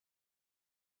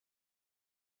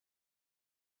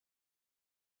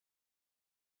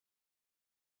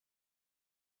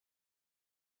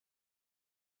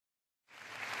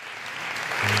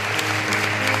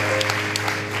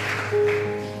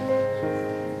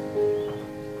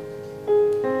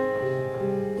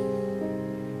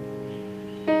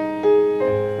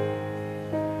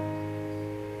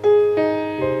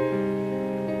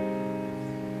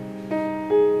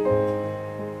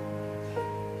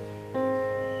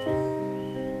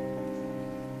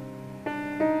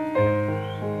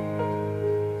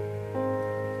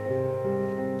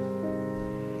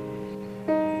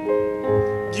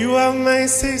are my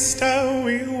sister,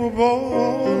 we were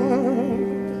born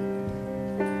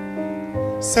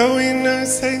so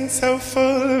innocent, so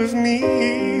full of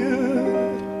need.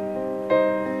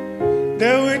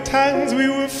 There were times we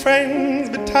were friends,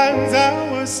 but times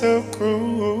I was so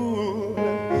cruel.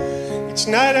 Each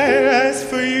night I asked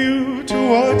for you to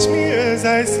watch me as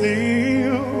I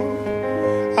sleep.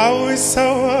 I was so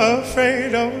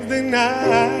afraid of the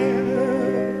night.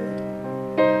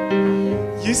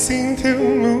 You seemed to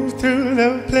move through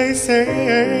the places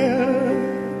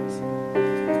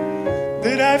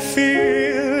that I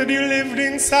feared. You lived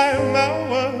inside my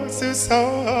world so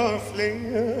softly,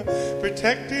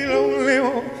 protected only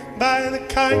by the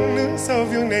kindness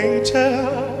of your nature.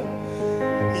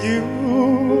 You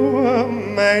are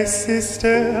my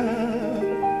sister,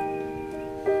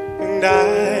 and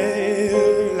I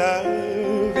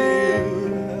love you.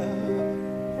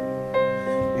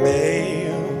 May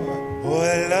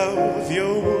all of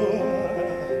your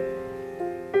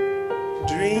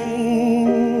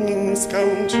dreams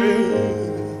come true.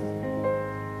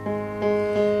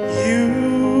 You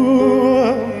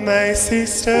are my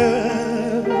sister,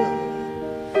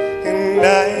 and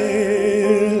I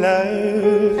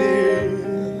love you.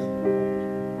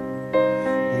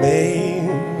 May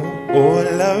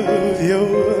all of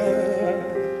your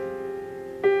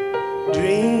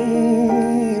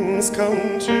dreams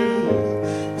come true.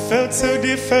 Felt so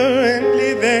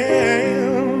differently then,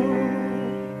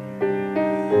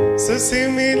 so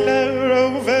similar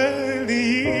over the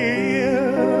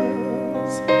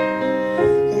years.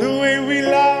 The way we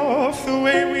laugh, the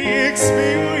way we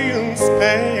experience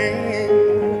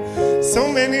pain. So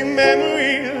many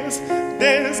memories,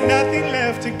 there's nothing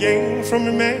left to gain from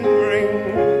remembering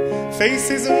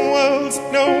faces and worlds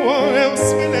no one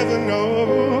else will ever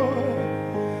know.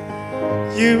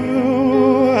 You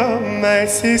are my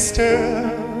sister,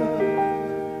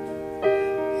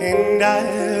 and I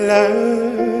love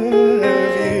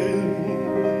you.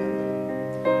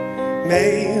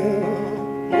 May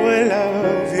all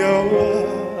of your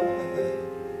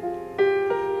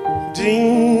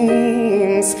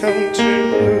dreams come true.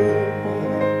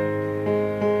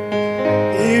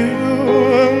 You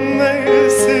are my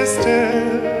sister,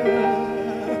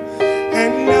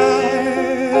 and I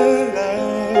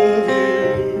love you.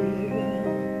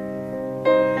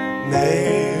 May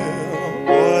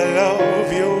all of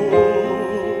your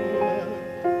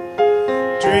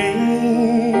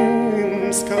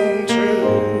dreams come true.